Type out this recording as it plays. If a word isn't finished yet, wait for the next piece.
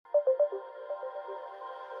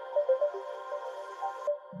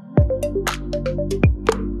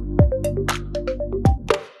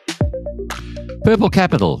Purple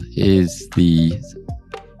Capital is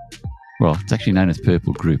it's actually known as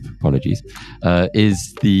Purple Group, apologies,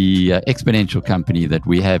 is the exponential company that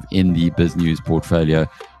we have in the BizNews portfolio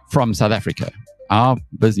from South Africa. Our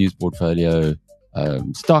BizNews portfolio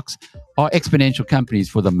stocks are exponential companies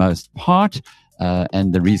for the most part,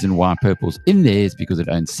 and the reason why Purple's in there is because it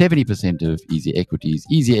owns 70% of Easy Equities.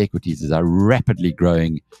 Easy Equities is a rapidly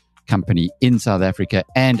growing company in South Africa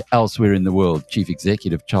and elsewhere in the world. Chief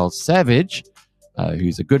Executive Charles Savage,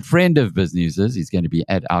 who's a good friend of BizNews's, he's going to be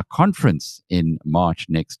at our conference in March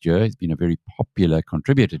next year. He's been a very popular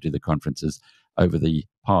contributor to the conferences over the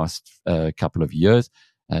past couple of years,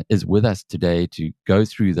 is with us today to go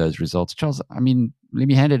through those results. Charles, let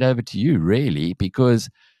me hand it over to you, really, because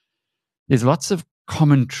there's lots of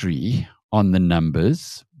commentary on the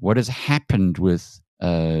numbers. What has happened with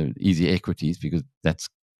Easy Equities, because that's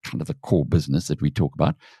kind of the core business that we talk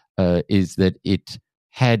about, is that it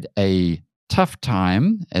had a tough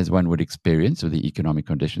time, as one would experience, with the economic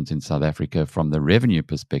conditions in South Africa from the revenue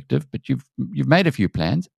perspective, but you've made a few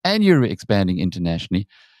plans and you're expanding internationally,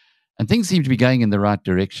 and things seem to be going in the right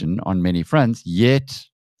direction on many fronts, yet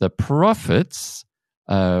the profits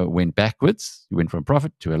went backwards. You went from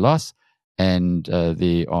profit to a loss, and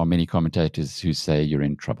there are many commentators who say you're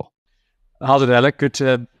in trouble. How's it, Alec? Good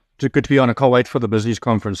to be on. I can't wait for the business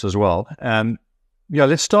conference as well.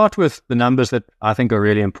 Let's start with the numbers that I think are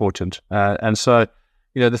really important. And so,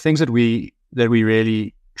 the things that we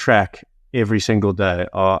really track every single day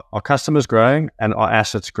are our customers growing and our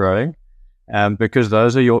assets growing, because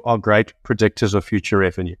those are great predictors of future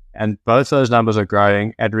revenue. And both those numbers are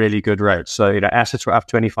growing at really good rates. So, assets were up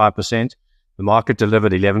 25%. The market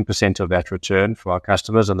delivered 11% of that return for our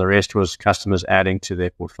customers, and the rest was customers adding to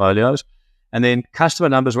their portfolios. And then customer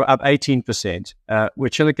numbers were up 18%,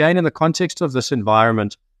 which, again, in the context of this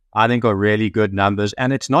environment, I think are really good numbers.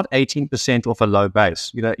 And it's not 18% off a low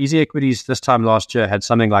base. Easy Equities this time last year had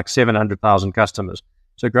something like 700,000 customers.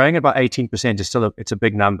 So growing at about 18% is still it's a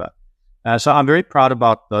big number. So I'm very proud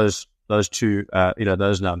about those two,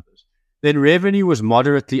 those numbers. Then revenue was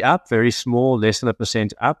moderately up, very small, less than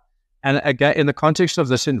 1% up. And again, in the context of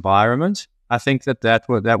this environment, I think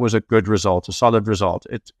that was a good result, a solid result.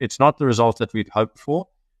 It's not the result that we'd hoped for,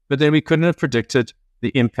 but then we couldn't have predicted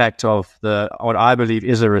the impact of what I believe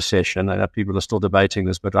is a recession. I know people are still debating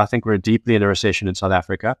this, but I think we're deeply in a recession in South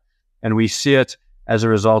Africa, and we see it as a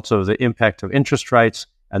result of the impact of interest rates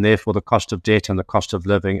and therefore the cost of debt and the cost of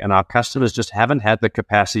living. And our customers just haven't had the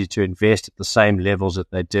capacity to invest at the same levels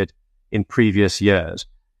that they did in previous years.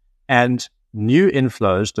 And new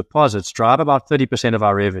inflows, deposits, drive about 30% of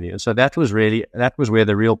our revenue. So that was where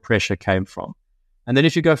the real pressure came from. And then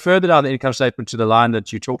if you go further down the income statement to the line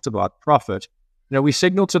that you talked about, profit, we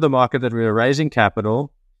signaled to the market that we were raising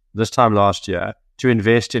capital this time last year to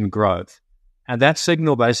invest in growth. And that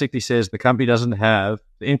signal basically says the company the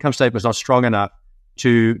income statement is not strong enough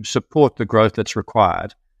to support the growth that's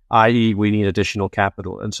required, i.e. we need additional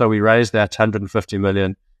capital. And so we raised that 150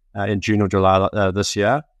 million in June or July this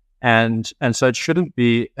year. And so it shouldn't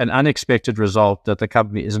be an unexpected result that the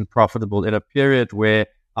company isn't profitable in a period where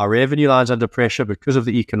our revenue line's under pressure because of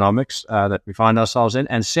the economics that we find ourselves in.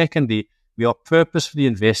 And secondly, we are purposefully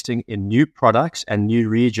investing in new products and new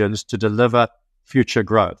regions to deliver future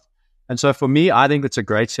growth. And so for me, I think it's a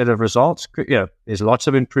great set of results. There's lots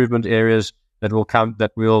of improvement areas that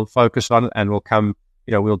we'll focus on and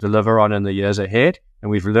we'll deliver on in the years ahead. And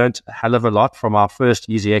we've learned a hell of a lot from our first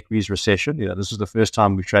Easy Equities recession. This is the first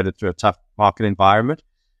time we've traded through a tough market environment.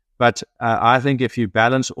 But I think if you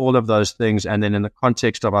balance all of those things, and then in the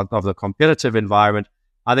context of the competitive environment,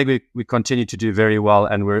 I think we continue to do very well,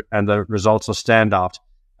 and the results are standout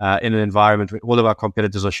in an environment where all of our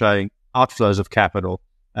competitors are showing outflows of capital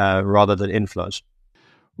rather than inflows.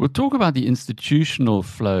 We'll talk about the institutional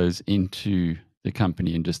flows into the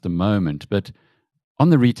company in just a moment, but on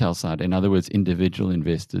the retail side, in other words, individual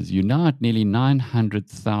investors, you now at nearly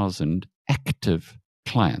 900,000 active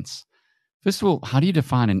clients. First of all, how do you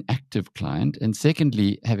define an active client? And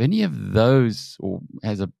secondly, have any of those, or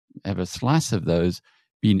have a slice of those,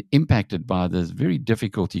 been impacted by this very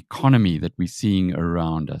difficult economy that we're seeing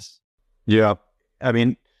around us? Yeah,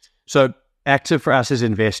 so active for us is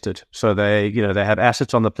invested. So they have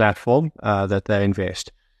assets on the platform that they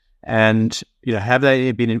invest. And, have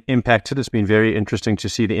they been impacted? It's been very interesting to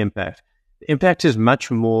see the impact. The impact is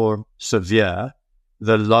much more severe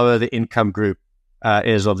the lower the income group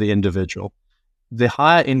is of the individual. The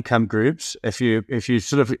higher income groups, if you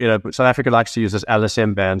sort of, South Africa likes to use this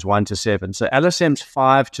LSM bands 1 to 7. So LSMs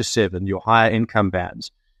 5 to 7, your higher income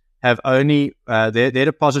bands, have only, their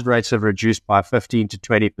deposit rates have reduced by 15 to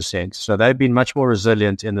 20%. So they've been much more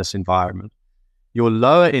resilient in this environment. Your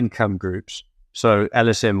lower income groups, so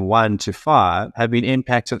LSM 1 to 5, have been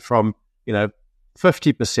impacted from,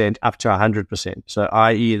 50% up to 100%. So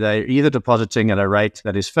i.e. they're either depositing at a rate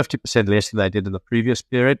that is 50% less than they did in the previous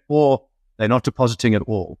period, or they're not depositing at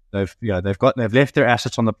all. They've left their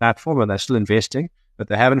assets on the platform and they're still investing, but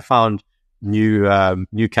they haven't found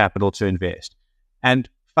new capital to invest. And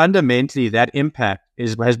fundamentally, that impact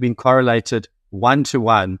has been correlated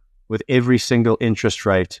 1-to-1 with every single interest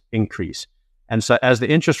rate increase. And so as the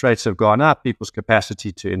interest rates have gone up, people's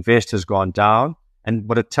capacity to invest has gone down. And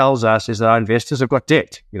what it tells us is that our investors have got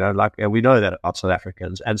debt, and we know that about South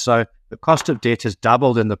Africans. And so the cost of debt has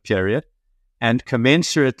doubled in the period, and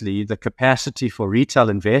commensurately, the capacity for retail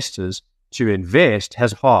investors to invest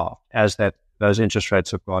has halved as those interest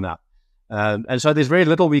rates have gone up. And so there's very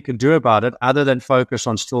little we can do about it other than focus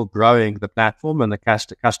on still growing the platform and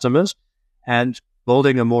the customers and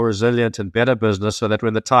building a more resilient and better business so that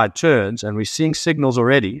when the tide turns, and we're seeing signals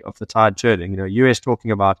already of the tide turning, US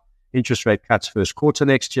talking about interest rate cuts first quarter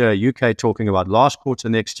next year, UK talking about last quarter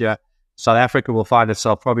next year, South Africa will find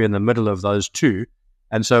itself probably in the middle of those two.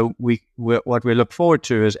 And so what we look forward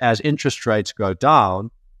to is as interest rates go down,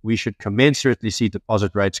 we should commensurately see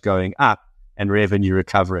deposit rates going up and revenue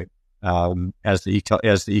recovering as the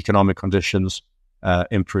economic conditions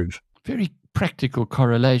improve. Very practical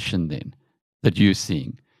correlation then that you're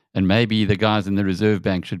seeing. And maybe the guys in the Reserve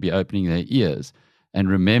Bank should be opening their ears and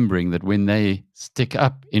remembering that when they stick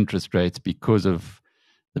up interest rates because of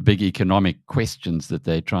the big economic questions that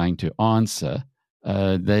they're trying to answer,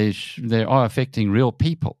 they are affecting real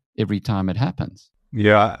people every time it happens.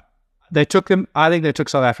 Yeah, I think they took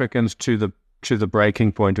South Africans to the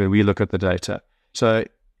breaking point when we look at the data. So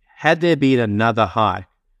had there been another hike,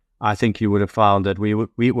 I think you would have found that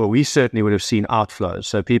we certainly would have seen outflows.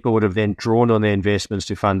 So people would have then drawn on their investments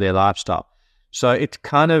to fund their lifestyle. So it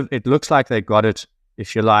looks like they got it,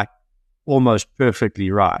 if you like, almost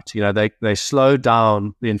perfectly right. They slowed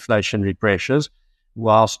down the inflationary pressures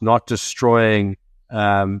whilst not destroying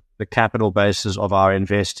the capital bases of our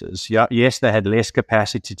investors. Yes, they had less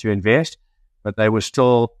capacity to invest, but they were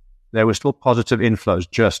still positive inflows,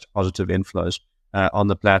 just positive inflows on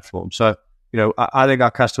the platform. So, I think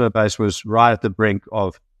our customer base was right at the brink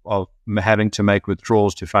of having to make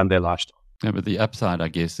withdrawals to fund their lifestyle. Yeah, but the upside, I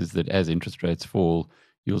guess, is that as interest rates fall,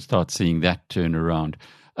 you'll start seeing that turn around.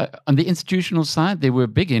 On the institutional side, there were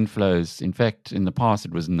big inflows. In fact, in the past,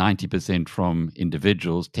 it was 90% from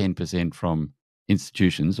individuals, 10% from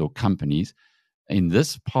institutions or companies. In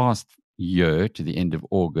this past year, to the end of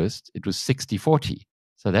August, it was 60-40.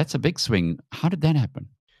 So that's a big swing. How did that happen?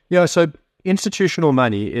 Yeah, so institutional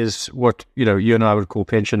money is what you and I would call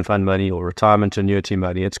pension fund money or retirement annuity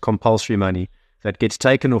money. It's compulsory money that gets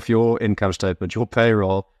taken off your income statement, your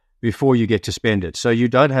payroll, before you get to spend it. So you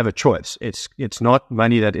don't have a choice. It's not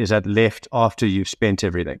money that is left after you've spent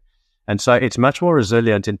everything. And so it's much more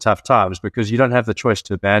resilient in tough times because you don't have the choice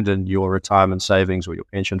to abandon your retirement savings or your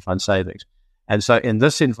pension fund savings. And so in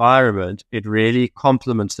this environment, it really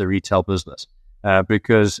complements the retail business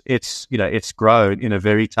because it's grown in a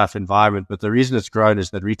very tough environment. But the reason it's grown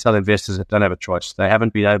is that retail investors don't have a choice. They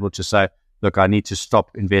haven't been able to say, look, I need to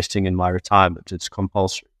stop investing in my retirement. It's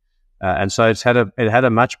compulsory. And so it had a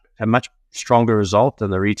much stronger result than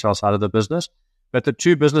the retail side of the business. But the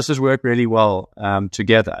two businesses work really well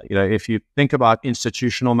together. If you think about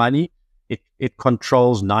institutional money, it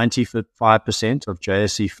controls 95% of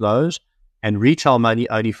JSE flows, and retail money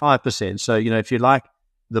only 5%. So if you like,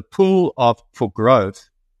 the pool for growth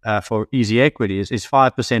for Easy Equities is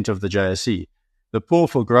 5% of the JSE. The pool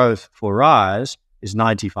for growth for Rise is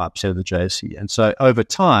 95% of the JSE. And so over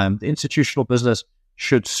time, the institutional business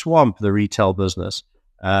should swamp the retail business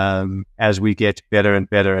as we get better and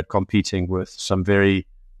better at competing with some very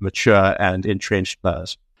mature and entrenched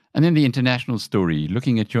players. And then the international story.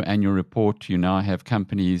 Looking at your annual report, you now have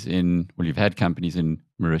companies you've had companies in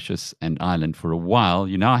Mauritius and Ireland for a while.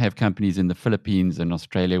 You now have companies in the Philippines and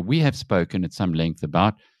Australia. We have spoken at some length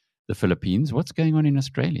about the Philippines. What's going on in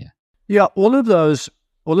Australia? Yeah, all of those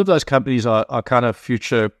companies are kind of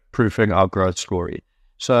future-proofing our growth story.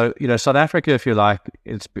 So, South Africa, if you like,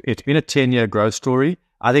 it's been a 10-year growth story.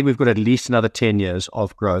 I think we've got at least another 10 years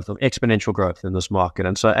of growth, of exponential growth in this market.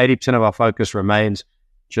 And so 80% of our focus remains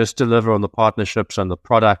just deliver on the partnerships and the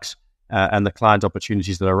products and the client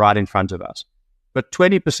opportunities that are right in front of us. But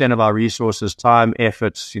 20% of our resources, time,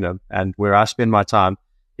 efforts, and where I spend my time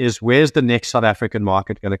is where's the next South African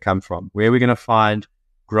market going to come from? Where are we going to find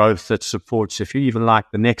growth that supports, if you even like,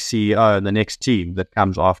 the next CEO and the next team that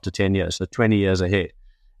comes after 10 years, so 20 years ahead?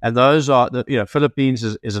 And those are Philippines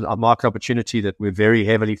is a market opportunity that we're very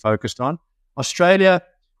heavily focused on. Australia,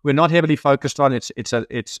 we're not heavily focused on. It's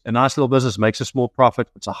a nice little business, makes a small profit.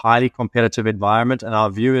 It's a highly competitive environment, and our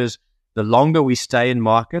view is the longer we stay in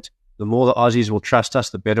market, the more the Aussies will trust us,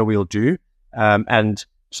 the better we'll do. And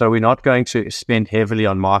so we're not going to spend heavily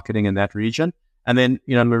on marketing in that region. And then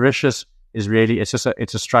Mauritius is really it's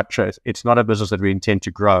a structure. It's not a business that we intend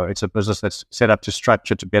to grow. It's a business that's set up to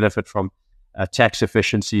structure to benefit from tax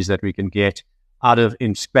efficiencies that we can get out of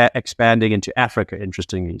expanding into Africa,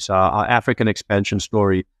 interestingly. So our African expansion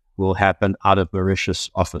story will happen out of Mauritius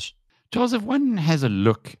office. Charles, if one has a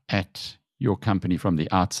look at your company from the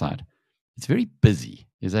outside, it's very busy.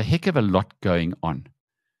 There's a heck of a lot going on.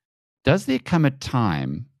 Does there come a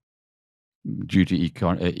time, due to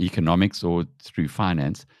economics or through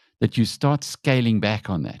finance, that you start scaling back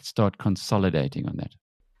on that, start consolidating on that?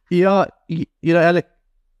 Yeah, Alec,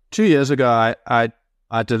 2 years ago,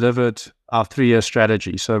 I delivered our 3-year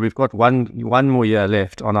strategy. So we've got one more year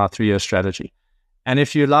left on our 3-year strategy. And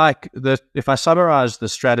if you like, if I summarize the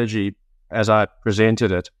strategy as I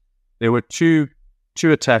presented it, there were two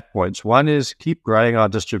attack points. One is keep growing our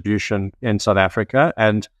distribution in South Africa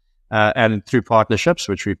and through partnerships,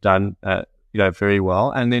 which we've done very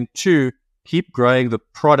well. And then 2, keep growing the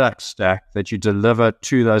product stack that you deliver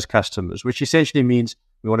to those customers, which essentially means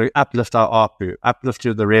we want to uplift our ARPU, uplift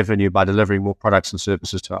the revenue by delivering more products and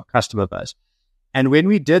services to our customer base. And when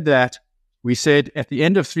we did that, we said at the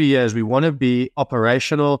end of 3 years, we want to be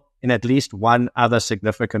operational in at least one other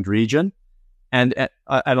significant region. And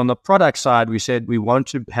on the product side, we said we want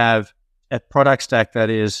to have a product stack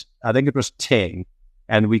that is, I think it was 10.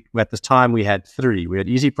 And at the time, we had 3. We had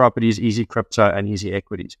Easy Properties, Easy Crypto, and Easy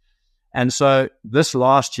Equities. And so this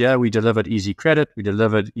last year, we delivered Easy Credit, we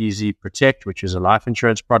delivered Easy Protect, which is a life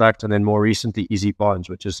insurance product, and then more recently, Easy Bonds,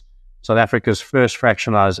 which is South Africa's first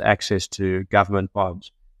fractionalized access to government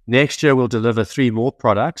bonds. Next year, we'll deliver 3 more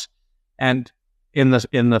products and in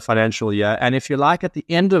the financial year. And if you like, at the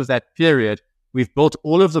end of that period, we've built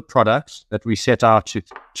all of the products that we set out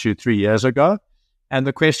to 3 years ago. And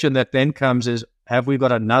the question that then comes is, have we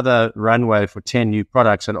got another runway for 10 new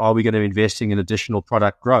products, and are we going to be investing in additional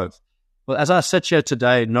product growth? Well, as I sit here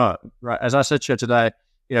today, no. Right? As I sit here today,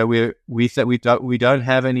 we don't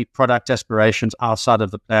have any product aspirations outside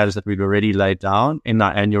of the plans that we've already laid down in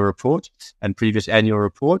our annual report and previous annual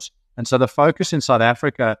reports. And so the focus in South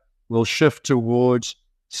Africa will shift towards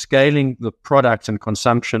scaling the product and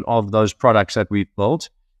consumption of those products that we've built.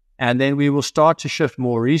 And then we will start to shift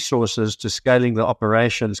more resources to scaling the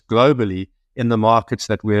operations globally in the markets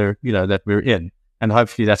that we're in. And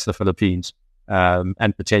hopefully that's the Philippines.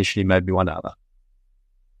 And potentially maybe one other.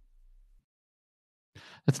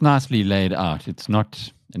 It's nicely laid out. It's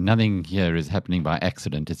nothing here is happening by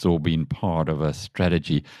accident. It's all been part of a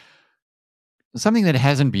strategy. Something that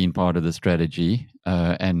hasn't been part of the strategy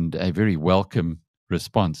and a very welcome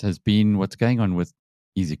response has been what's going on with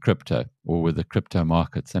Easy Crypto or with the crypto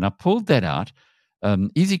markets. And I pulled that out.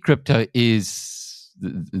 Easy Crypto is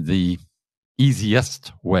the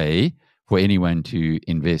easiest way for anyone to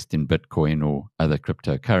invest in Bitcoin or other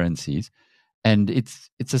cryptocurrencies. And it's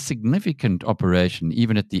a significant operation.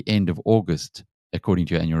 Even at the end of August, according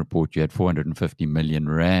to your annual report, you had 450 million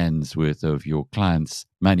rands worth of your clients'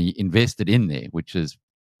 money invested in there, which is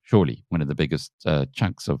surely one of the biggest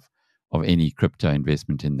chunks of any crypto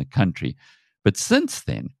investment in the country. But since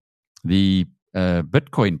then, the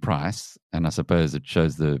Bitcoin price, and I suppose it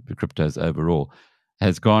shows the cryptos overall,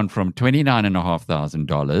 has gone from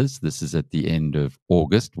 $29,500. This is at the end of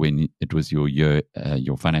August when it was your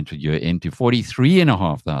financial year end, to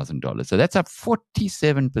 $43,500. So that's up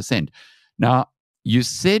 47%. Now, you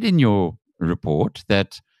said in your report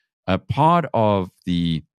that a part of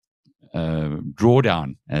the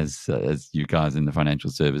drawdown, as you guys in the financial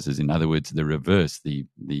services, in other words, the reverse, the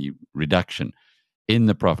reduction in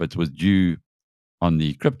the profits was due on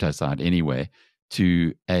the crypto side anyway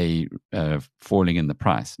to a falling in the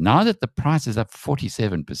price. Now that the price is up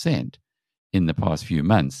 47% in the past few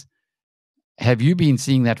months, have you been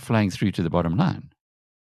seeing that flowing through to the bottom line?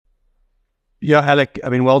 Yeah, Alec, I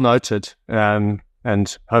mean, well noted, and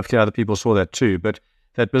hopefully other people saw that too. But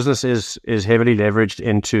that business is heavily leveraged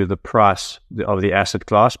into the price of the asset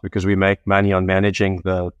class because we make money on managing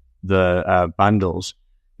the bundles,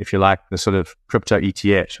 if you like, the sort of crypto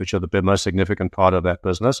ETFs, which are the most significant part of that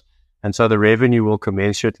business. And so the revenue will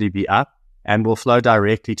commensurately be up and will flow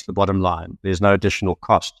directly to the bottom line. There's no additional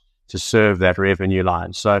cost to serve that revenue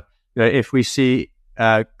line. So if we see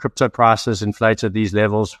crypto prices inflate at these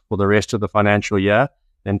levels for the rest of the financial year,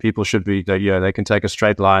 then people should be, they can take a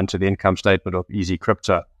straight line to the income statement of Easy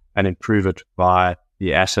Crypto and improve it by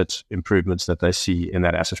the asset improvements that they see in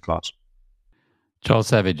that asset class. Charles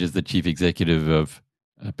Savage is the Chief Executive of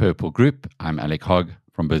Purple Group. I'm Alec Hogg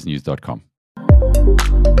from BizNews.com.